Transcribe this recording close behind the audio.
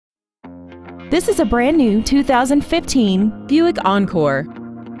This is a brand new 2015 Buick Encore.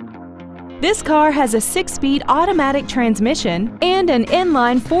 This car has a 6-speed automatic transmission and an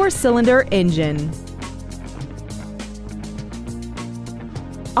inline 4-cylinder engine.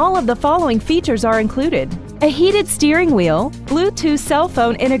 All of the following features are included: a heated steering wheel, Bluetooth cell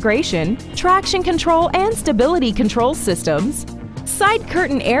phone integration, traction control and stability control systems, side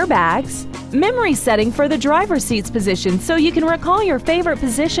curtain airbags, memory setting for the driver's seat's position so you can recall your favorite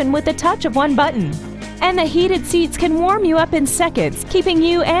position with the touch of one button. And the heated seats can warm you up in seconds, keeping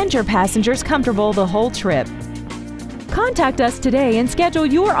you and your passengers comfortable the whole trip. Contact us today and schedule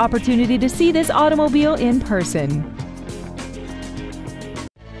your opportunity to see this automobile in person.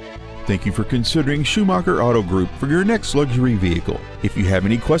 Thank you for considering Schumacher Auto Group for your next luxury vehicle. If you have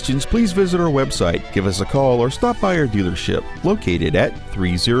any questions, please visit our website, give us a call, or stop by our dealership located at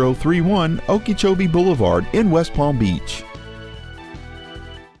 3031 Okeechobee Boulevard in West Palm Beach.